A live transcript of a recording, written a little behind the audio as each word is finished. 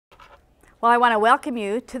Well, I want to welcome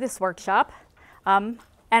you to this workshop. And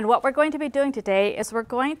what we're going to be doing today is we're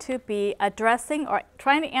going to be addressing or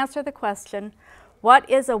trying to answer the question, what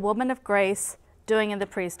is a woman of grace doing in the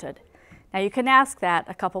priesthood? Now, you can ask that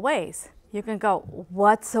a couple ways. You can go,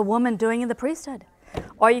 what's a woman doing in the priesthood?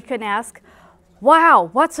 Or you can ask, wow,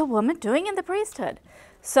 what's a woman doing in the priesthood?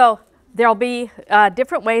 So there'll be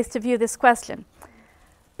different ways to view this question.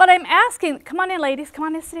 But I'm asking, come on in, ladies, come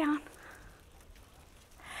on in, sit down.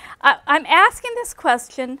 I'm asking this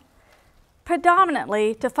question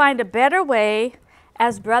predominantly to find a better way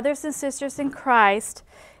as brothers and sisters in Christ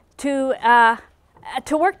to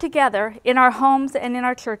work together in our homes and in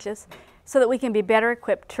our churches so that we can be better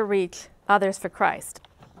equipped to reach others for Christ.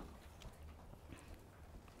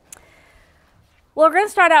 Well, we're going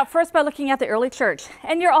to start out first by looking at the early church.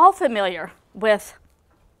 And you're all familiar with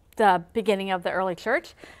the beginning of the early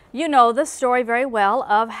church. You know the story very well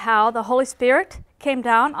of how the Holy Spirit came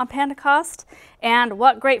down on Pentecost and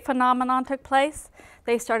what great phenomenon took place.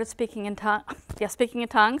 They started speaking in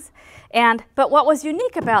tongues. But what was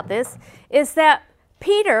unique about this is that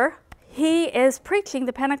Peter, he is preaching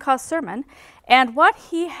the Pentecost sermon, and what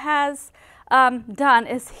he has done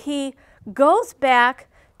is he goes back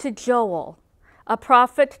to Joel, a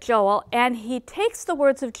prophet Joel, and he takes the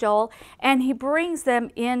words of Joel and he brings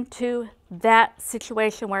them into that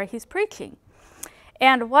situation where he's preaching.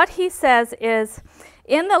 And what he says is,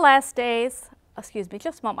 in the last days, excuse me,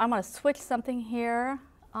 just a moment, I'm going to switch something here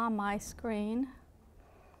on my screen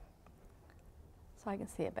so I can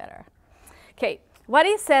see it better. Okay, what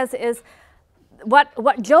he says is, what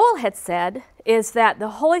Joel had said is that the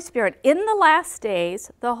Holy Spirit, in the last days,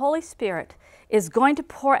 the Holy Spirit is going to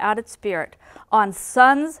pour out its Spirit on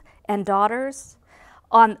sons and daughters,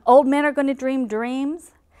 on old men are going to dream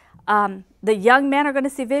dreams, the young men are going to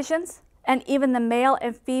see visions, and even the male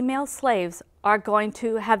and female slaves are going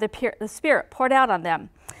to have the Spirit poured out on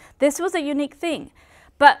them. This was a unique thing.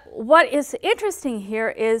 But what is interesting here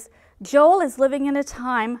is Joel is living in a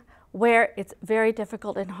time where it's very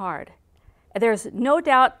difficult and hard. There's no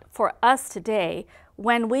doubt for us today,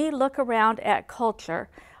 when we look around at culture,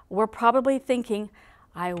 we're probably thinking,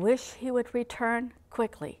 I wish he would return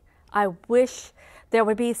quickly. I wish there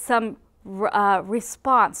would be some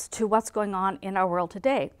response to what's going on in our world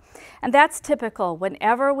today. And that's typical.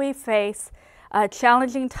 Whenever we face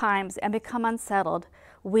challenging times and become unsettled,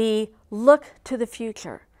 we look to the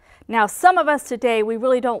future. Now, some of us today, we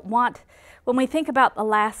really don't want, when we think about the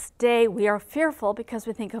last day, we are fearful because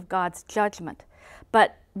we think of God's judgment.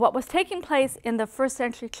 But what was taking place in the first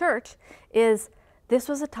century church is this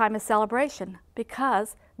was a time of celebration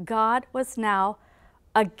because God was now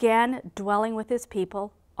again dwelling with his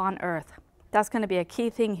people on earth. That's going to be a key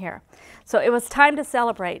thing here. So it was time to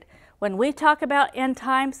celebrate. When we talk about end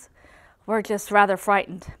times, we're just rather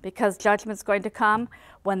frightened because judgment's going to come.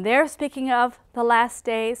 When they're speaking of the last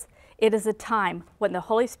days, it is a time when the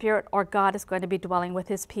Holy Spirit or God is going to be dwelling with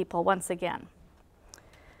his people once again.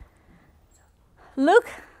 Luke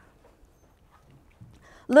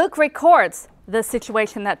records the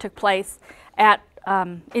situation that took place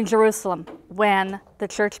in Jerusalem when the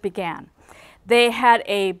church began. They had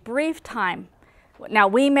a brief time. Now,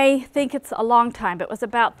 we may think it's a long time, but it was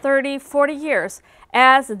about 30, 40 years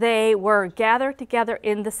as they were gathered together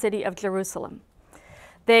in the city of Jerusalem.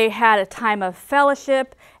 They had a time of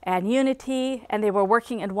fellowship and unity, and they were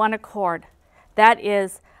working in one accord. That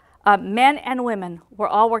is, men and women were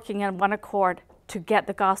all working in one accord to get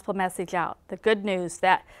the gospel message out, the good news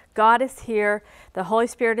that God is here, the Holy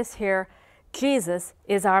Spirit is here, Jesus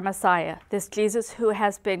is our Messiah, this Jesus who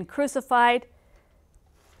has been crucified,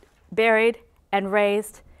 buried, and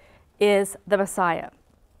raised is the Messiah.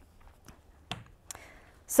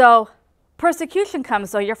 So persecution comes,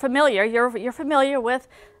 so you're familiar with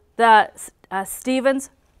the Stephen's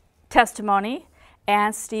testimony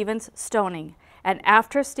and Stephen's stoning. And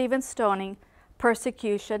after Stephen's stoning,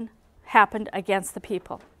 persecution happened against the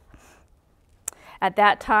people. At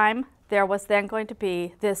that time, there was then going to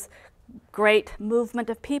be this great movement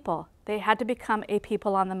of people. They had to become a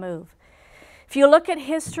people on the move. If you look at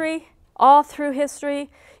history, all through history,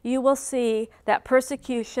 you will see that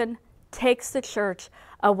persecution takes the church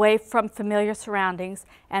away from familiar surroundings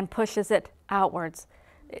and pushes it outwards.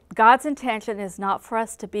 God's intention is not for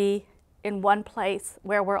us to be in one place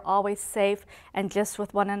where we're always safe and just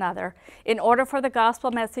with one another. In order for the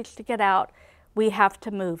gospel message to get out, we have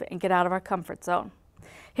to move and get out of our comfort zone.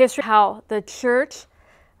 History, how the church,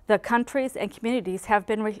 the countries and communities have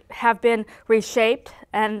been reshaped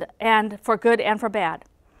and for good and for bad.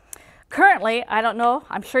 Currently, I don't know,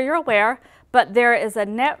 I'm sure you're aware, but there is a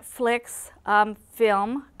Netflix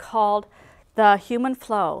film called The Human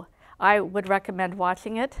Flow. I would recommend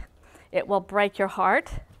watching it. It will break your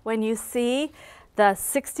heart when you see the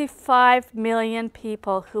 65 million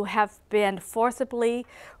people who have been forcibly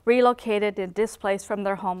relocated and displaced from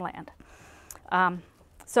their homeland.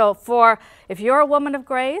 So if you're a woman of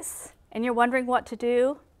grace and you're wondering what to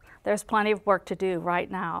do, there's plenty of work to do right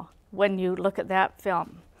now when you look at that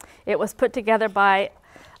film. It was put together by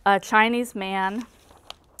a Chinese man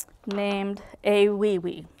named A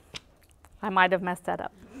Weiwei. I might have messed that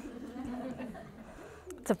up.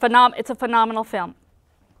 It's a phenomenal film.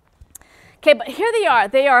 Okay, but here they are.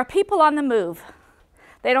 They are people on the move.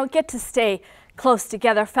 They don't get to stay close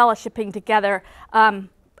together, fellowshipping together,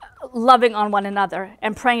 loving on one another,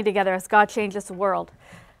 and praying together as God changes the world.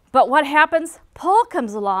 But what happens? Paul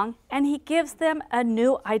comes along and he gives them a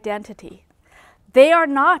new identity. They're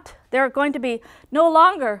going to be no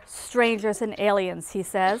longer strangers and aliens, he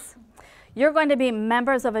says. You're going to be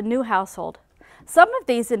members of a new household. Some of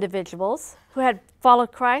these individuals who had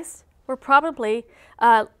followed Christ were probably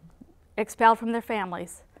expelled from their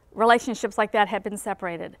families. Relationships like that have been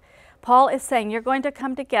separated. Paul is saying you're going to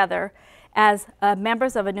come together as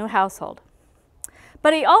members of a new household.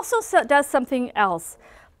 But he also does something else.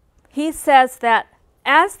 He says that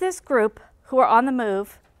as this group who are on the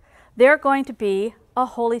move, they're going to be a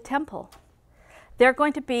holy temple. They're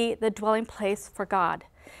going to be the dwelling place for God.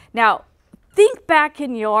 Now, think back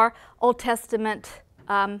in your Old Testament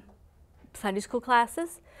Sunday school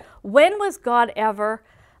classes. When was God ever,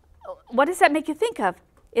 what does that make you think of?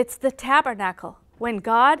 It's the tabernacle. When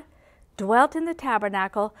God dwelt in the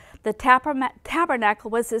tabernacle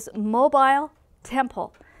was this mobile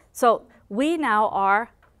temple. So we now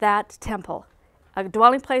are that temple, a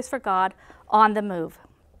dwelling place for God on the move.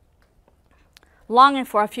 Longing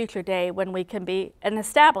for a future day when we can be an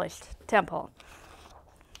established temple.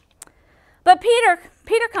 But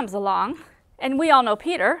Peter comes along, and we all know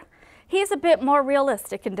Peter. He's a bit more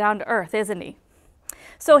realistic and down to earth, isn't he?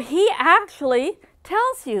 So he actually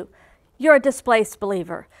tells you you're a displaced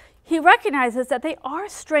believer. He recognizes that they are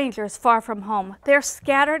strangers far from home. They're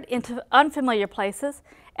scattered into unfamiliar places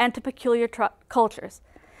and to peculiar cultures.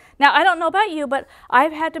 Now, I don't know about you, but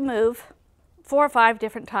I've had to move 4 or 5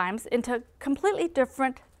 different times into completely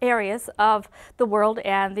different areas of the world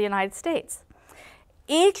and the United States.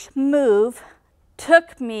 Each move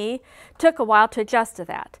took a while to adjust to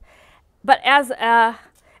that. But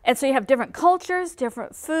and so you have different cultures,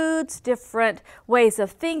 different foods, different ways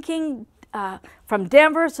of thinking. From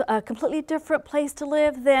Denver's a completely different place to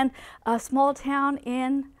live than a small town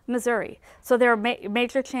in Missouri. So there are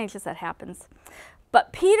major changes that happens.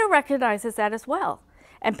 But Peter recognizes that as well.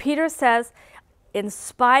 And Peter says, in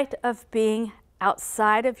spite of being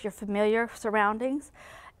outside of your familiar surroundings,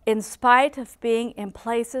 in spite of being in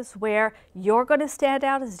places where you're going to stand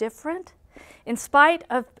out as different, in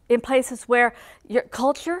places where your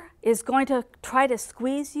culture is going to try to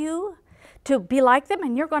squeeze you to be like them,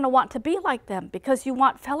 and you're going to want to be like them because you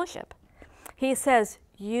want fellowship. He says,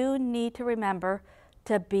 you need to remember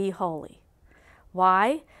to be holy.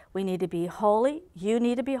 Why? We need to be holy. You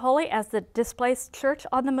need to be holy as the displaced church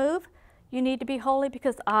on the move. You need to be holy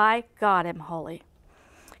because I, God, am holy.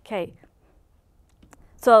 Okay.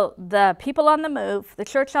 So the people on the move, the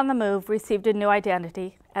church on the move, received a new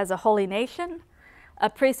identity as a holy nation, a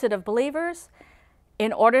priesthood of believers,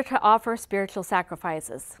 in order to offer spiritual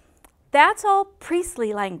sacrifices. That's all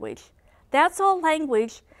priestly language. That's all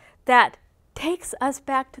language that takes us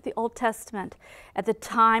back to the Old Testament at the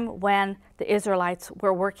time when the Israelites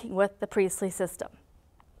were working with the priestly system.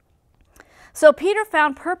 So Peter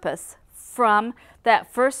found purpose from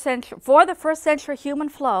that for the first century human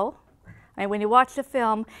flow. I mean, when you watch the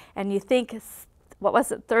film and you think, what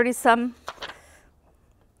was it, 30-some,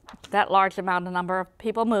 that large number of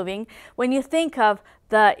people moving, when you think of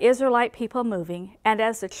the Israelite people moving and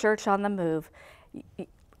as the church on the move,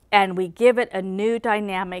 and we give it a new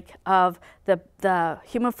dynamic of the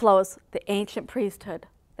human flows, the ancient priesthood.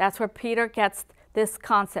 That's where Peter gets this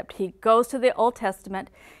concept. He goes to the Old Testament,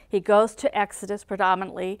 he goes to Exodus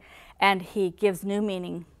predominantly, and he gives new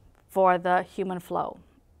meaning for the human flow.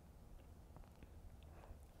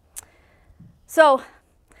 So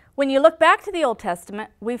when you look back to the Old Testament,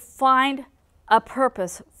 we find a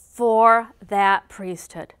purpose for that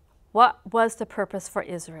priesthood. What was the purpose for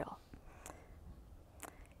Israel?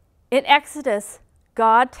 In Exodus,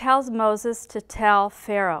 God tells Moses to tell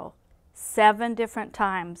Pharaoh 7 different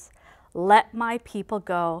times, let my people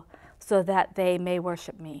go so that they may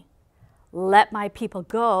worship me. Let my people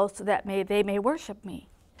go so that they may worship me.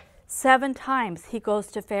 7 times he goes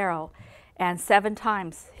to Pharaoh, and 7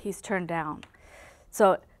 times he's turned down.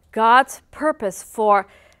 So God's purpose for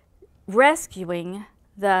rescuing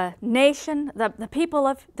the nation, the people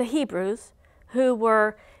of the Hebrews who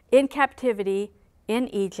were in captivity in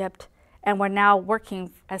Egypt and were now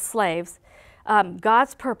working as slaves,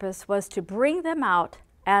 God's purpose was to bring them out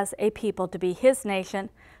as a people to be his nation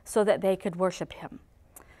so that they could worship him.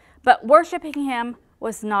 But worshiping him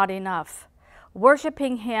was not enough.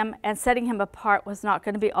 Worshiping him and setting him apart was not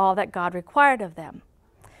going to be all that God required of them.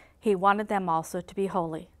 He wanted them also to be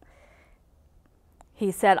holy.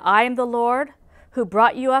 He said, I am the Lord who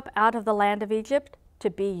brought you up out of the land of Egypt to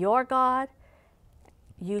be your God.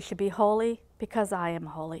 You should be holy because I am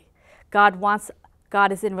holy.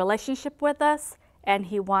 God is in relationship with us, and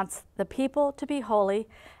he wants the people to be holy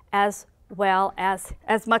as well as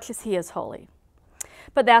much as he is holy.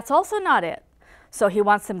 But that's also not it. So he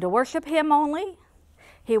wants them to worship him only.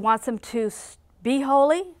 He wants them to be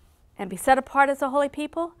holy and be set apart as a holy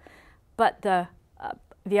people. But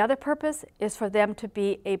the other purpose is for them to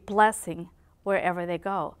be a blessing wherever they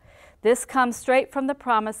go. This comes straight from the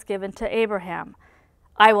promise given to Abraham.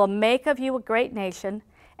 I will make of you a great nation,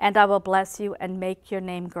 and I will bless you and make your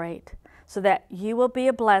name great, so that you will be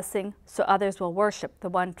a blessing, so others will worship the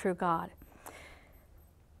one true God.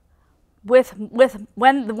 When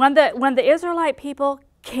the Israelite people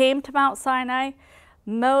came to Mount Sinai,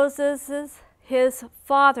 his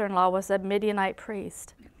father-in-law was a Midianite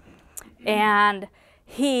priest. And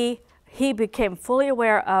he became fully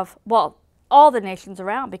aware of, well, all the nations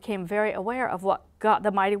around became very aware of what God,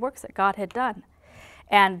 the mighty works that God had done.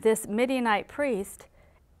 And this Midianite priest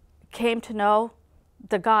came to know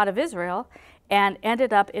the God of Israel and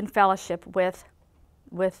ended up in fellowship with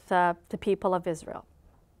the people of Israel.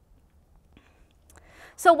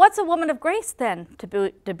 So what's a woman of grace then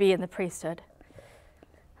to be in the priesthood?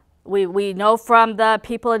 We know from the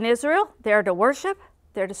people in Israel, they're to worship,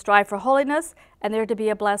 they're to strive for holiness, and they're to be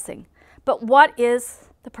a blessing. But what is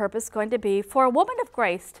the purpose going to be for a woman of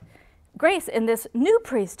grace in this new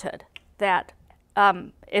priesthood that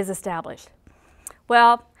is established?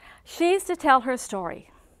 Well, she's to tell her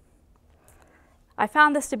story. I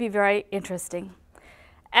found this to be very interesting.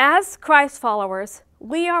 As Christ followers,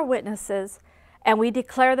 we are witnesses and we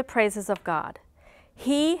declare the praises of God.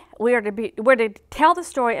 We're to tell the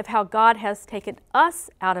story of how God has taken us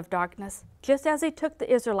out of darkness, just as he took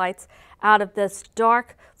the Israelites out of this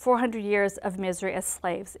dark 400 years of misery as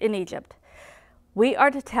slaves in Egypt. We are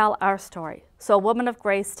to tell our story. So a woman of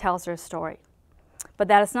grace tells her story. But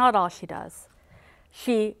that is not all she does.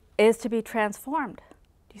 She is to be transformed.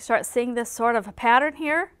 Do you start seeing this sort of a pattern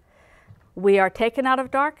here? We are taken out of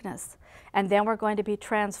darkness, and then we're going to be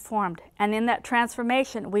transformed. And in that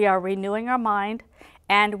transformation, we are renewing our mind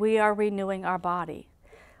and we are renewing our body.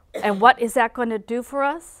 And what is that going to do for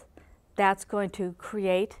us? That's going to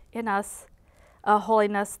create in us a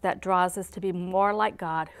holiness that draws us to be more like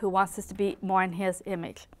God, who wants us to be more in his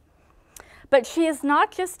image. But she is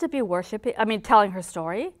not just to be telling her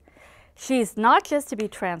story. She's not just to be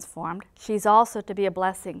transformed. She's also to be a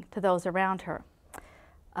blessing to those around her.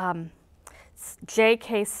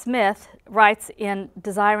 J.K. Smith writes in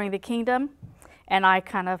Desiring the Kingdom, and I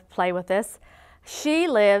kind of play with this, she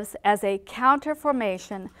lives as a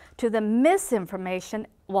counterformation to the misformation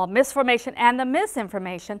and the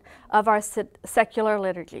misinformation of our secular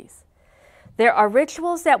liturgies. There are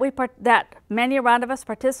rituals that many around of us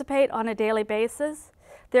participate on a daily basis.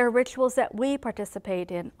 There are rituals that we participate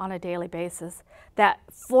in on a daily basis that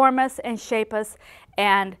form us and shape us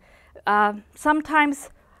and sometimes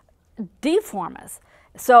deform us.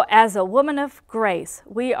 So as a woman of grace,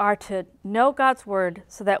 we are to know God's word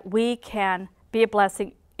so that we can be a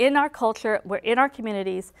blessing in our culture, we're in our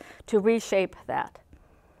communities, to reshape that.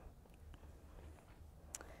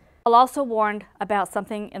 Paul also warned about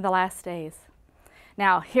something in the last days.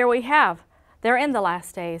 Now, here we have, they're in the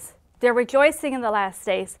last days. They're rejoicing in the last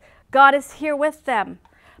days. God is here with them.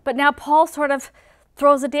 But now Paul sort of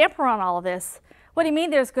throws a damper on all of this. What do you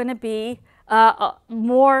mean there's going to be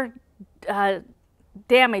more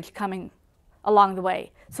damage coming along the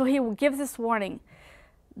way? So he gives this warning.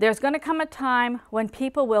 There's going to come a time when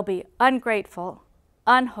people will be ungrateful,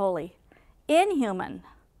 unholy, inhuman.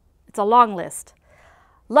 It's a long list.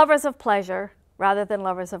 Lovers of pleasure rather than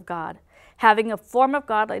lovers of God, having a form of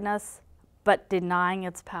godliness but denying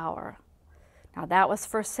its power. Now that was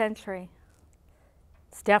first century.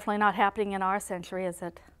 It's definitely not happening in our century, is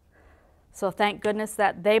it? So thank goodness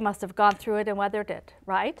that they must have gone through it and weathered it,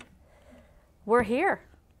 right? We're here.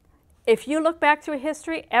 If you look back through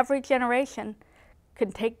history, every generation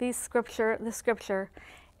can take the scripture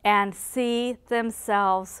and see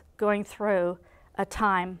themselves going through a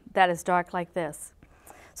time that is dark like this.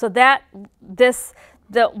 So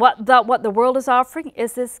what the world is offering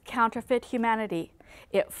is this counterfeit humanity.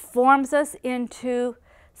 It forms us into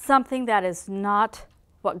something that is not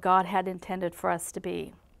what God had intended for us to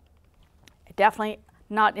be. Definitely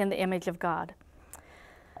not in the image of God.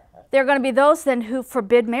 There are going to be those then who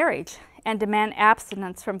forbid marriage and demand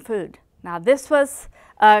abstinence from food. Now this was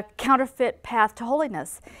a counterfeit path to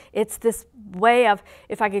holiness. It's this way of,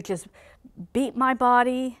 if I could just beat my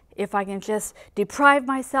body, if I can just deprive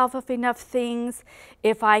myself of enough things,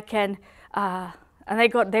 if I can, and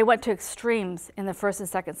they went to extremes in the 1st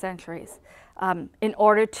and 2nd centuries in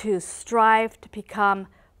order to strive to become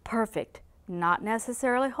perfect. Not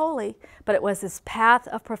necessarily holy, but it was this path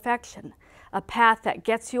of perfection, a path that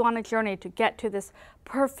gets you on a journey to get to this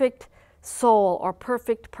perfect soul or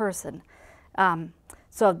perfect person.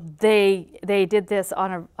 So they did this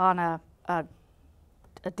on a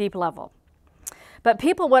deep level. But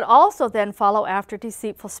people would also then follow after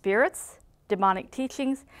deceitful spirits, demonic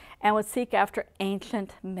teachings, and would seek after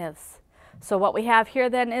ancient myths. So what we have here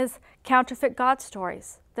then is counterfeit God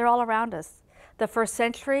stories. They're all around us. The 1st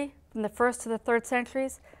century, from the 1st to the 3rd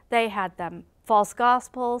centuries, they had them. False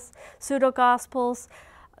gospels, pseudo-gospels,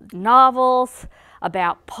 novels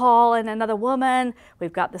about Paul and another woman.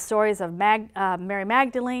 We've got the stories of Mary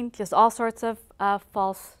Magdalene, just all sorts of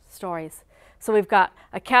false stories. So we've got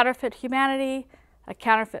a counterfeit humanity, a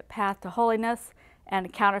counterfeit path to holiness,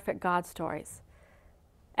 and counterfeit God stories.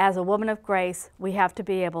 As a woman of grace, we have to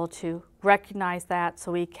be able to recognize that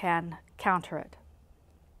so we can counter it.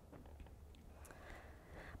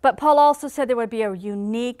 But Paul also said there would be a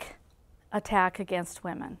unique attack against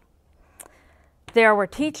women. There were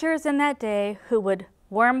teachers in that day who would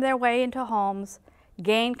worm their way into homes,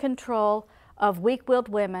 gain control of weak-willed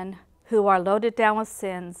women who are loaded down with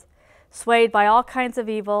sins, swayed by all kinds of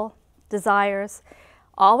evil desires,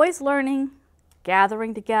 always learning,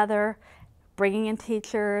 gathering together, bringing in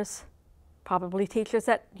teachers, probably teachers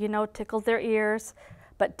that, tickled their ears,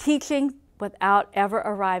 but teaching without ever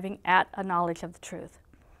arriving at a knowledge of the truth.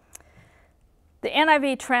 The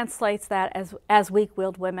NIV translates that as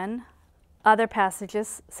weak-willed women. Other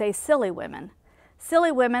passages say silly women.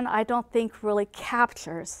 Silly women I don't think really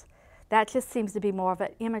captures. That just seems to be more of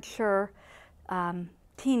an immature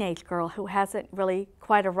teenage girl who hasn't really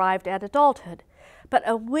quite arrived at adulthood. But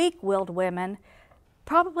a weak-willed woman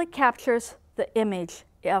probably captures the image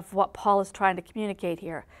of what Paul is trying to communicate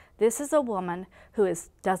here. This is a woman who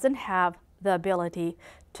doesn't have the ability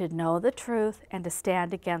to know the truth and to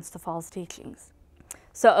stand against the false teachings.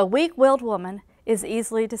 So a weak-willed woman is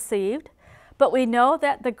easily deceived, but we know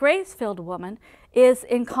that the grace-filled woman is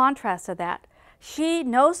in contrast to that. She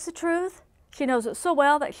knows the truth. She knows it so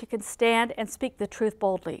well that she can stand and speak the truth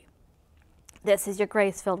boldly. This is your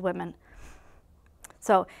grace-filled woman.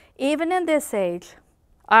 So even in this age,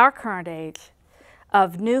 our current age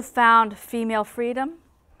of newfound female freedom,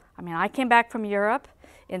 I came back from Europe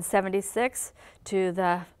in '76 to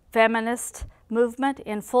the feminist movement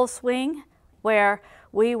in full swing, where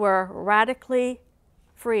we were radically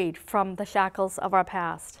freed from the shackles of our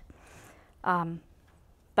past.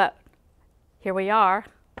 But here we are.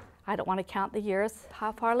 I don't want to count the years,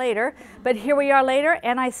 how far later, but here we are later,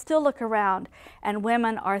 and I still look around, and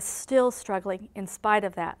women are still struggling in spite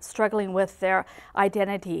of that, struggling with their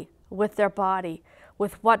identity, with their body,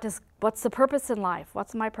 with what's the purpose in life?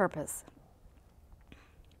 What's my purpose?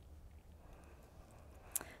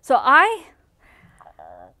 So I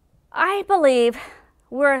believe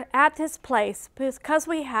we're at this place because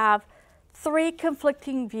we have three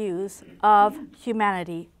conflicting views of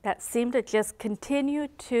humanity that seem to just continue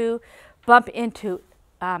to bump into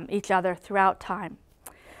each other throughout time.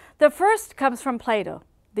 The first comes from Plato.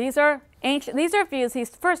 These are ancient, these are views, these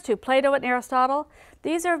first two, Plato and Aristotle,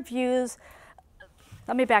 these are views,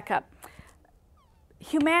 let me back up.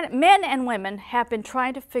 Men and women have been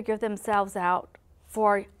trying to figure themselves out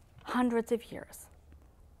for hundreds of years.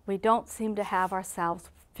 We don't seem to have ourselves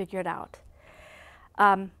figured out.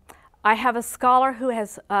 I have a scholar who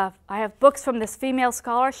has, I have books from this female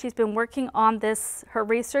scholar. She's been working on this, her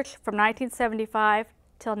research from 1975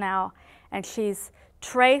 till now, and she's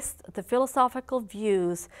traced the philosophical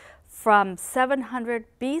views from 700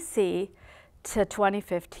 BC to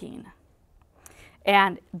 2015.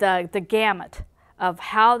 And the gamut of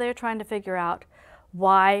how they're trying to figure out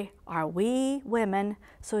why are we women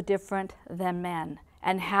so different than men,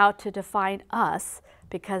 and how to define us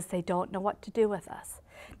because they don't know what to do with us.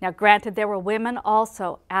 Now, granted, there were women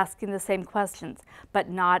also asking the same questions, but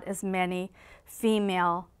not as many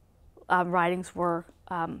female writings were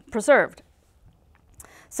preserved.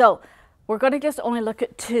 So we're going to just only look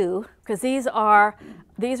at two, because these are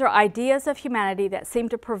ideas of humanity that seem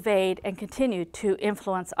to pervade and continue to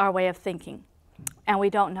influence our way of thinking. And we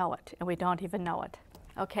don't know it, and we don't even know it.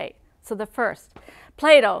 Okay, so the first,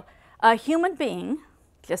 Plato, a human being,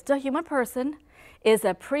 just a human person, is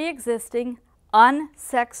a pre-existing,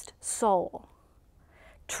 unsexed soul,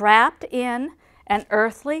 trapped in an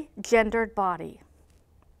earthly, gendered body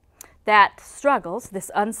that struggles.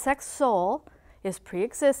 This unsexed soul is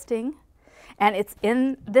pre-existing, and it's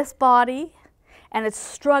in this body, and it's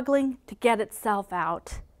struggling to get itself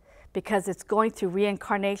out because it's going through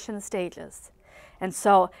reincarnation stages. And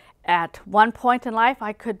so at one point in life,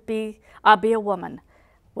 I'll be a woman,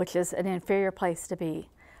 which is an inferior place to be.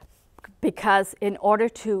 Because in order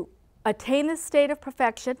to attain this state of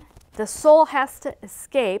perfection, the soul has to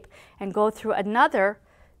escape and go through another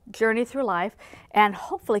journey through life and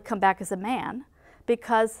hopefully come back as a man,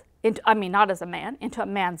 because, not as a man, into a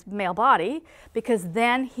man's male body, because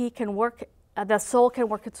then he can work, the soul can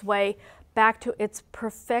work its way back to its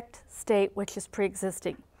perfect state, which is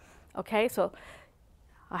pre-existing. Okay, so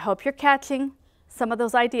I hope you're catching some of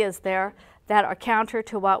those ideas there that are counter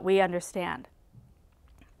to what we understand.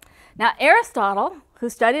 Now, Aristotle, who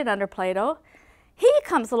studied under Plato, he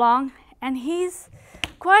comes along and he's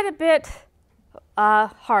quite a bit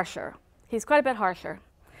harsher. He's quite a bit harsher.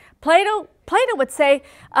 Plato would say,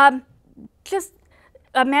 just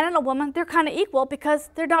a man and a woman, they're kind of equal because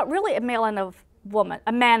they're not really a man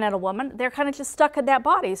and a woman. They're kind of just stuck in that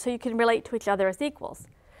body, so you can relate to each other as equals.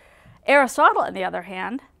 Aristotle, on the other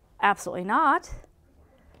hand, absolutely not.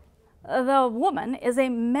 The woman is a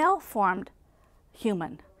male-formed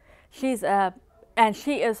human. And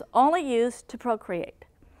she is only used to procreate.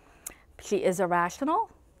 She is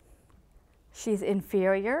irrational. She's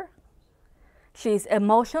inferior. She's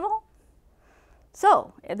emotional.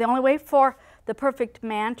 So the only way for the perfect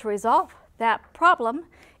man to resolve that problem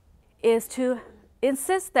is to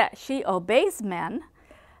insist that she obeys men,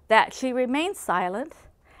 that she remains silent,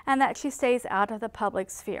 and that she stays out of the public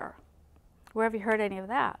sphere. Where have you heard any of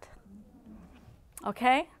that?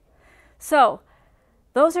 Okay? So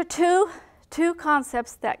those are two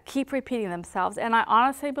concepts that keep repeating themselves, and I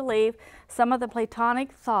honestly believe some of the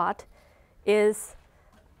Platonic thought is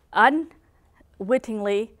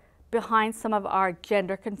unwittingly behind some of our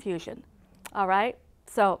gender confusion. All right?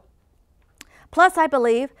 So, plus I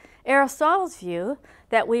believe Aristotle's view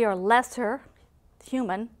that we are lesser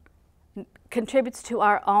human contributes to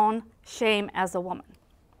our own shame as a woman.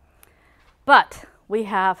 But we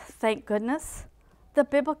have, thank goodness, the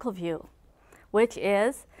biblical view, which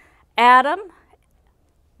is Adam,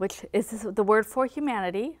 which is the word for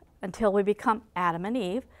humanity until we become Adam and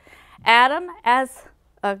Eve. Adam, as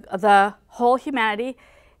the whole humanity,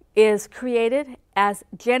 is created as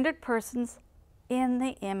gendered persons in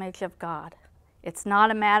the image of God. It's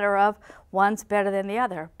not a matter of one's better than the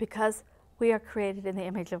other, because we are created in the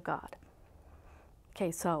image of God.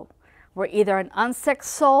 Okay, so we're either an unsexed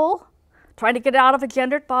soul trying to get out of a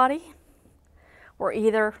gendered body, we're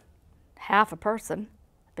either half a person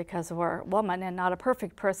because we're a woman and not a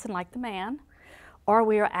perfect person like the man, or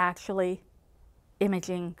we are actually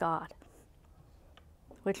imaging God.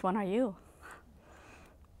 Which one are you?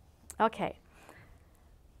 Okay,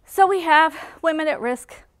 so we have women at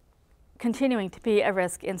risk, continuing to be at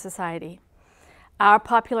risk in society. Our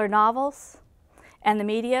popular novels and the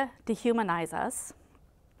media dehumanize us.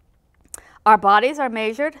 Our bodies are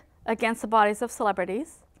measured against the bodies of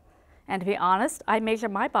celebrities. And to be honest, I measure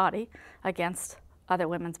my body against other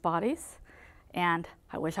women's bodies. And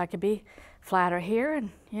I wish I could be flatter here. And,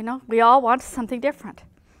 you know, we all want something different.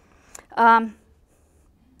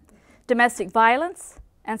 Domestic violence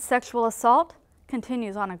and sexual assault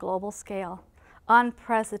continues on a global scale,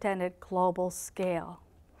 unprecedented global scale.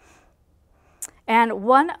 And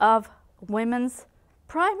one of women's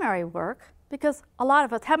primary work, because a lot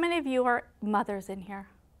of us, how many of you are mothers in here?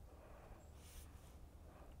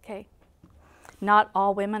 Okay, not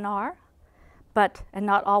all women are, and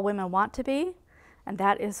not all women want to be, and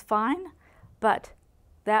that is fine, but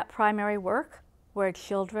that primary work where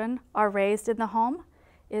children are raised in the home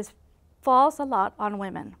falls a lot on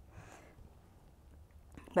women.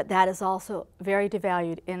 But that is also very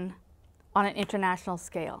devalued on an international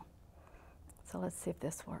scale. So let's see if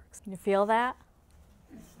this works. Can you feel that?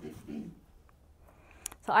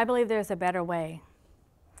 So I believe there's a better way.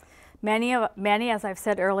 Many, as I've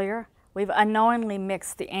said earlier, we've unknowingly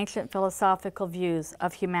mixed the ancient philosophical views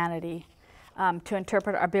of humanity to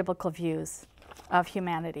interpret our biblical views of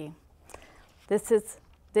humanity.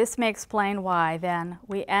 This may explain why, then,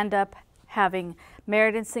 we end up having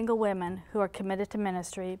married and single women who are committed to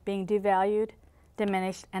ministry being devalued,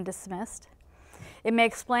 diminished, and dismissed. It may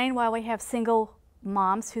explain why we have single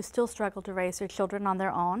moms who still struggle to raise their children on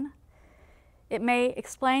their own. It may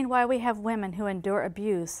explain why we have women who endure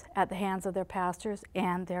abuse at the hands of their pastors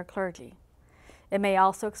and their clergy. It may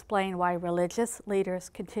also explain why religious leaders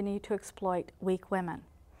continue to exploit weak women.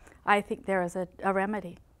 I think there is a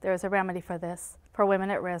remedy. There is a remedy for this, for women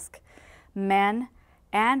at risk. Men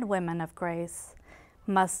and women of grace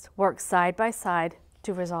must work side by side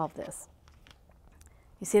to resolve this.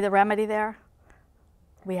 You see the remedy there?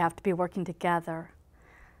 We have to be working together.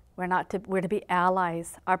 We're to be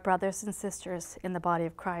allies, our brothers and sisters in the body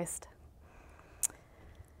of Christ.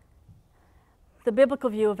 The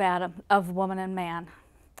biblical view of Adam, of woman and man.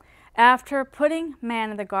 After putting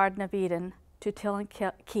man in the Garden of Eden to till and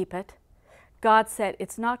keep it, God said,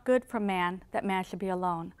 "It's not good for man that man should be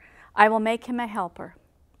alone. I will make him a helper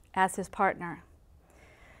as his partner."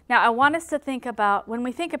 Now, I want us to think about, when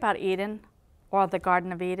we think about Eden or the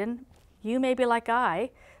Garden of Eden, you may be like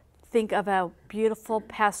I, think of a beautiful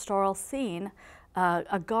pastoral scene,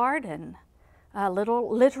 a garden, a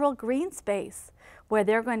literal green space where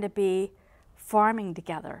they're going to be farming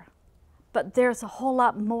together. But there's a whole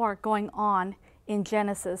lot more going on in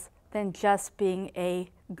Genesis than just being a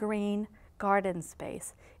green garden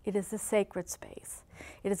space. It is a sacred space.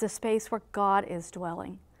 It is a space where God is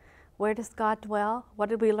dwelling. Where does God dwell? What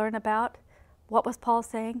did we learn about? What was Paul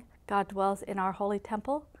saying? God dwells in our holy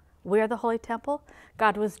temple. We're the holy temple.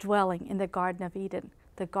 God was dwelling in the Garden of Eden.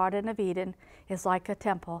 The Garden of Eden is like a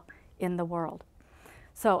temple in the world.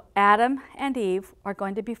 So Adam and Eve are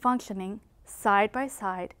going to be functioning side by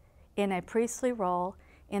side in a priestly role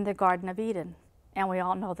in the Garden of Eden. And we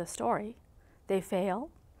all know the story. They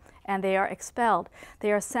fail and they are expelled.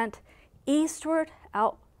 They are sent eastward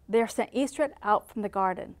out. They're sent eastward out from the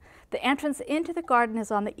garden. The entrance into the garden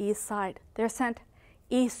is on the east side. They're sent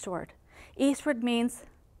eastward. Eastward means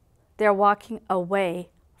they're walking away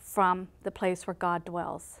from the place where God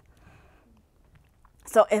dwells.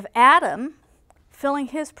 So if Adam, filling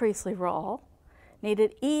his priestly role,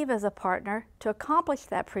 needed Eve as a partner to accomplish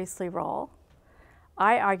that priestly role,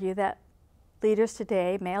 I argue that leaders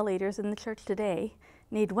today, male leaders in the church today,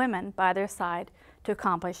 need women by their side to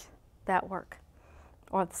accomplish that work,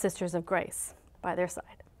 or the sisters of grace by their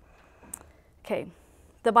side. Okay,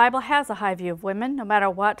 the Bible has a high view of women, no matter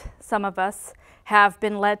what some of us have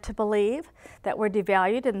been led to believe, that we're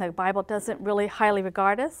devalued and the Bible doesn't really highly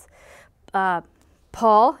regard us.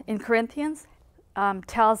 Paul in Corinthians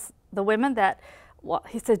tells the women that, well,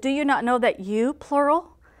 he says, "Do you not know that you,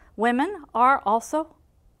 plural, women are also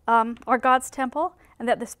are God's temple, and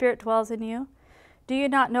that the Spirit dwells in you? Do you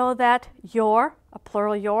not know that your, a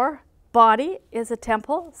plural your, body is a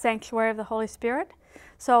temple, sanctuary of the Holy Spirit?"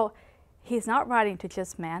 So he's not writing to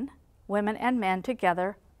just men. Women and men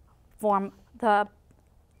together form the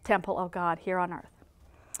temple of God here on earth.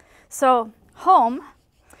 So home,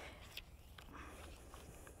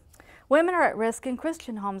 women are at risk in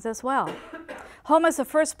Christian homes as well. Home is the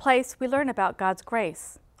first place we learn about God's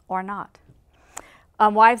grace, or not.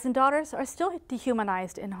 Wives and daughters are still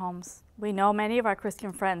dehumanized in homes. We know many of our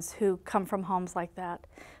Christian friends who come from homes like that.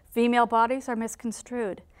 Female bodies are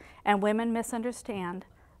misconstrued, and women misunderstand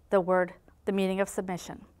the meaning of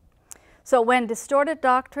submission. So when distorted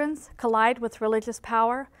doctrines collide with religious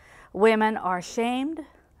power, women are shamed,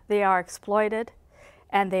 they are exploited,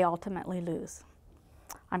 and they ultimately lose.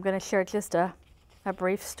 I'm going to share just a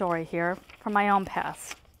brief story here from my own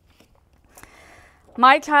past.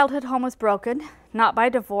 My childhood home was broken, not by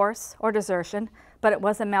divorce or desertion, but it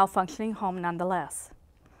was a malfunctioning home nonetheless.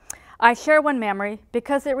 I share one memory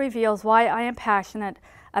because it reveals why I am passionate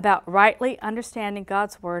about rightly understanding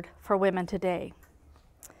God's Word for women today.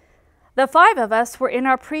 The 5 of us were in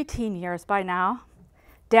our preteen years by now.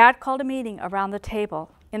 Dad called a meeting around the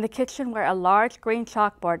table in the kitchen where a large green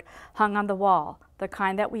chalkboard hung on the wall, the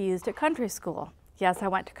kind that we used at country school. Yes, I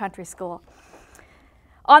went to country school.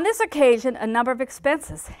 On this occasion, a number of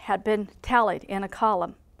expenses had been tallied in a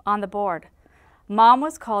column on the board. Mom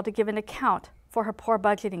was called to give an account for her poor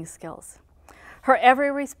budgeting skills. Her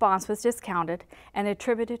every response was discounted and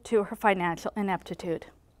attributed to her financial ineptitude.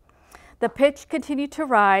 The pitch continued to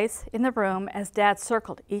rise in the room as Dad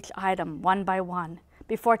circled each item one by one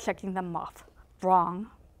before checking them off.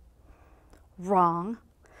 Wrong. Wrong.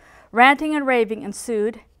 Ranting and raving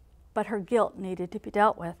ensued, but her guilt needed to be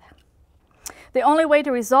dealt with. The only way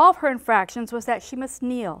to resolve her infractions was that she must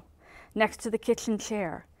kneel next to the kitchen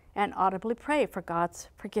chair and audibly pray for God's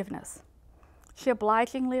forgiveness. She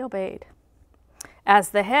obligingly obeyed. As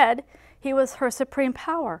the head, he was her supreme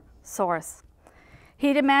power source.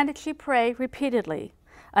 He demanded she pray repeatedly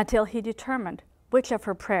until he determined which of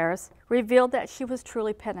her prayers revealed that she was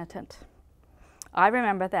truly penitent. I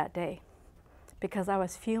remember that day because I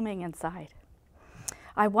was fuming inside.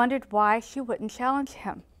 I wondered why she wouldn't challenge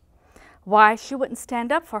him, why she wouldn't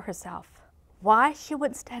stand up for herself, why she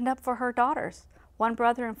wouldn't stand up for her daughters, 1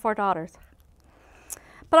 brother and 4 daughters.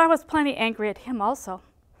 But I was plenty angry at him also.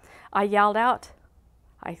 I yelled out,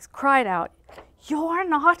 I cried out, "You're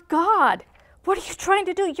not God! What are you trying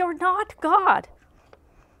to do? You're not God!"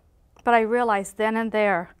 But I realized then and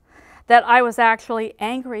there that I was actually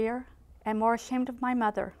angrier and more ashamed of my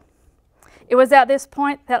mother. It was at this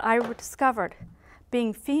point that I discovered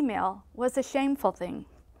being female was a shameful thing,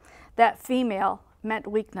 that female meant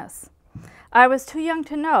weakness. I was too young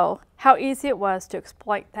to know how easy it was to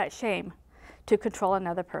exploit that shame to control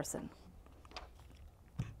another person.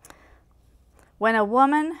 When a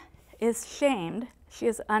woman is shamed, she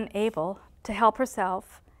is unable to help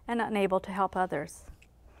herself and unable to help others.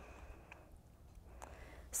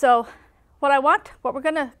 So what we're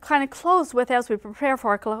going to kind of close with as we prepare for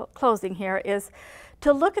our closing here is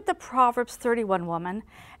to look at the Proverbs 31 woman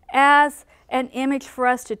as an image for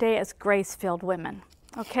us today as grace-filled women.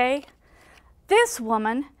 Okay? This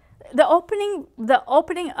woman, the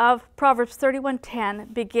opening of Proverbs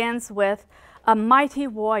 31:10 begins with a mighty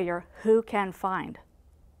warrior who can find.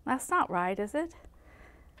 That's not right, is it?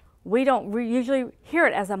 We don't usually hear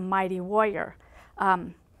it as a mighty warrior.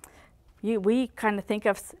 We kind of think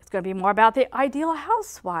of it's going to be more about the ideal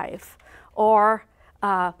housewife, or,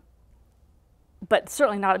 but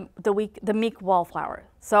certainly not the meek wallflower.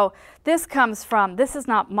 So this is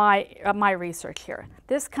not my research here.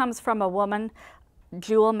 This comes from a woman,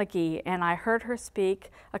 Jewel McGee, and I heard her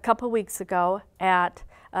speak a couple weeks ago at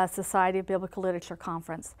a Society of Biblical Literature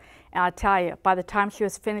conference. And I tell you, by the time she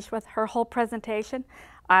was finished with her whole presentation,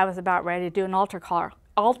 I was about ready to do an altar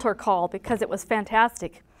call because it was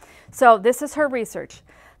fantastic. So this is her research.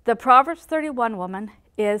 The Proverbs 31 woman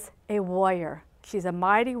is a warrior. She's a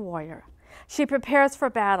mighty warrior. She prepares for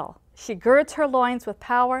battle. She girds her loins with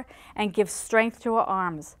power and gives strength to her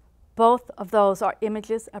arms. Both of those are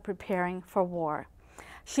images of preparing for war.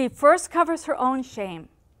 She first covers her own shame,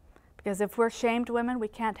 because if we're shamed women, we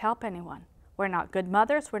can't help anyone. We're not good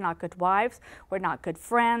mothers, we're not good wives, we're not good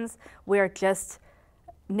friends, we're just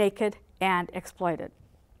naked and exploited.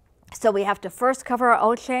 So we have to first cover our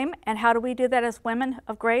own shame, and how do we do that as women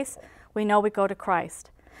of grace? We know we go to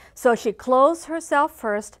Christ. So she clothes herself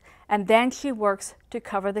first, and then she works to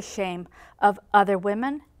cover the shame of other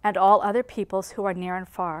women and all other peoples who are near and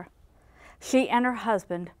far. She and her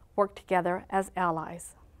husband work together as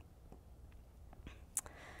allies.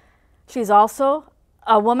 She's also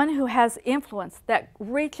a woman who has influence that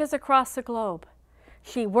reaches across the globe.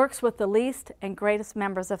 She works with the least and greatest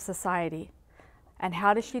members of society. And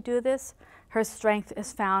how does she do this? Her strength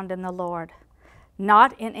is found in the Lord,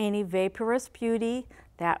 not in any vaporous beauty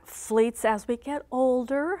that fleets as we get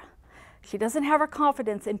older. She doesn't have her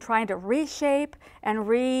confidence in trying to reshape and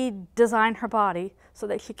redesign her body so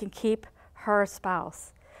that she can keep her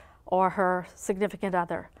spouse or her significant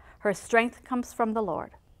other. Her strength comes from the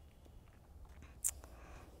Lord.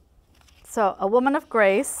 So, a woman of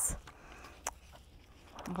grace.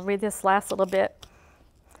 I'll read this last little bit.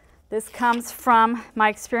 This comes from my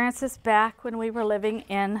experiences back when we were living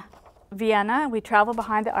in Vienna. We traveled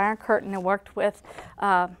behind the Iron Curtain and worked with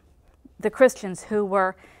the Christians who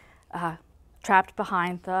were trapped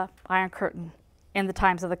behind the Iron Curtain in the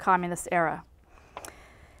times of the communist era.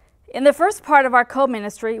 In the first part of our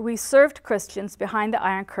co-ministry, we served Christians behind the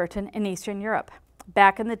Iron Curtain in Eastern Europe,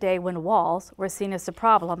 back in the day when walls were seen as the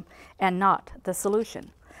problem and not the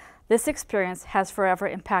solution. This experience has forever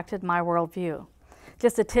impacted my worldview.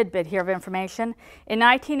 Just a tidbit here of information. In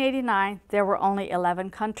 1989, there were only 11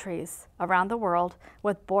 countries around the world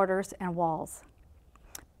with borders and walls.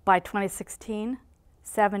 By 2016,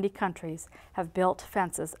 70 countries have built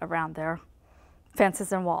fences around their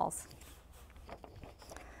fences and walls.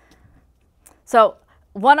 So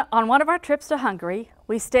on one of our trips to Hungary,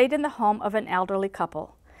 we stayed in the home of an elderly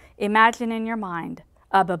couple. Imagine in your mind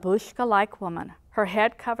a babushka-like woman, her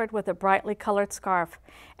head covered with a brightly colored scarf,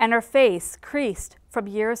 and her face creased from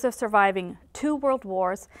years of surviving 2 world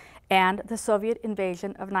wars and the Soviet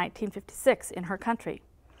invasion of 1956 in her country.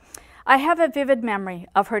 I have a vivid memory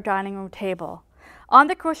of her dining room table. On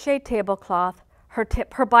the crochet tablecloth,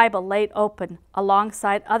 her Bible laid open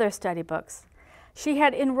alongside other study books. She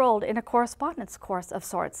had enrolled in a correspondence course of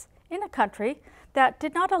sorts in a country that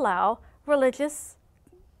did not allow religious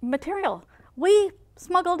material. We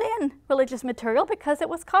smuggled in religious material because it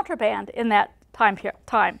was contraband in that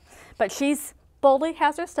time. But she's boldly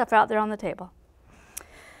has her stuff out there on the table.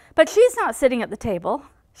 But she's not sitting at the table.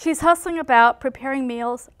 She's hustling about preparing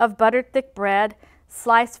meals of buttered thick bread,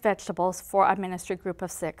 sliced vegetables for a ministry group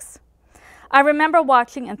of 6. I remember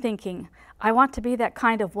watching and thinking, I want to be that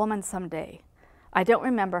kind of woman someday. I don't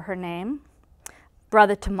remember her name.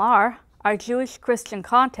 Brother Tamar, our Jewish Christian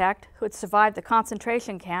contact who had survived the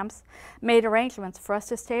concentration camps, made arrangements for us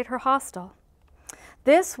to stay at her hostel.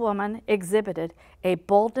 This woman exhibited a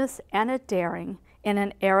boldness and a daring in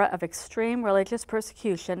an era of extreme religious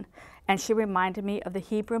persecution, and she reminded me of the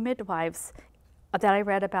Hebrew midwives that I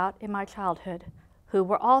read about in my childhood, who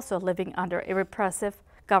were also living under a repressive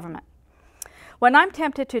government. When I'm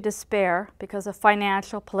tempted to despair because of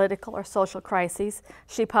financial, political, or social crises,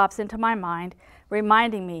 she pops into my mind,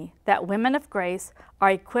 reminding me that women of grace are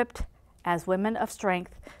equipped as women of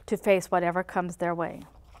strength to face whatever comes their way.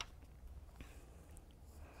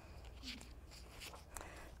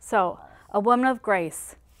 So, a woman of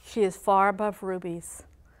grace, she is far above rubies.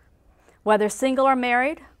 Whether single or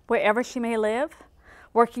married, wherever she may live,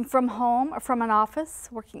 working from home or from an office,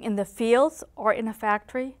 working in the fields or in a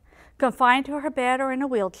factory, confined to her bed or in a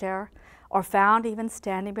wheelchair, or found even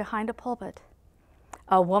standing behind a pulpit.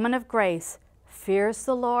 A woman of grace fears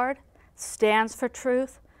the Lord, stands for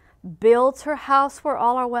truth, builds her house where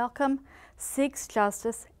all are welcome, seeks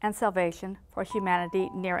justice and salvation for humanity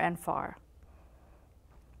near and far.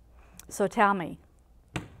 So tell me,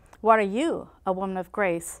 what are you, a woman of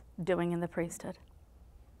grace, doing in the priesthood?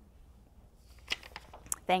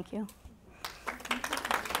 Thank you.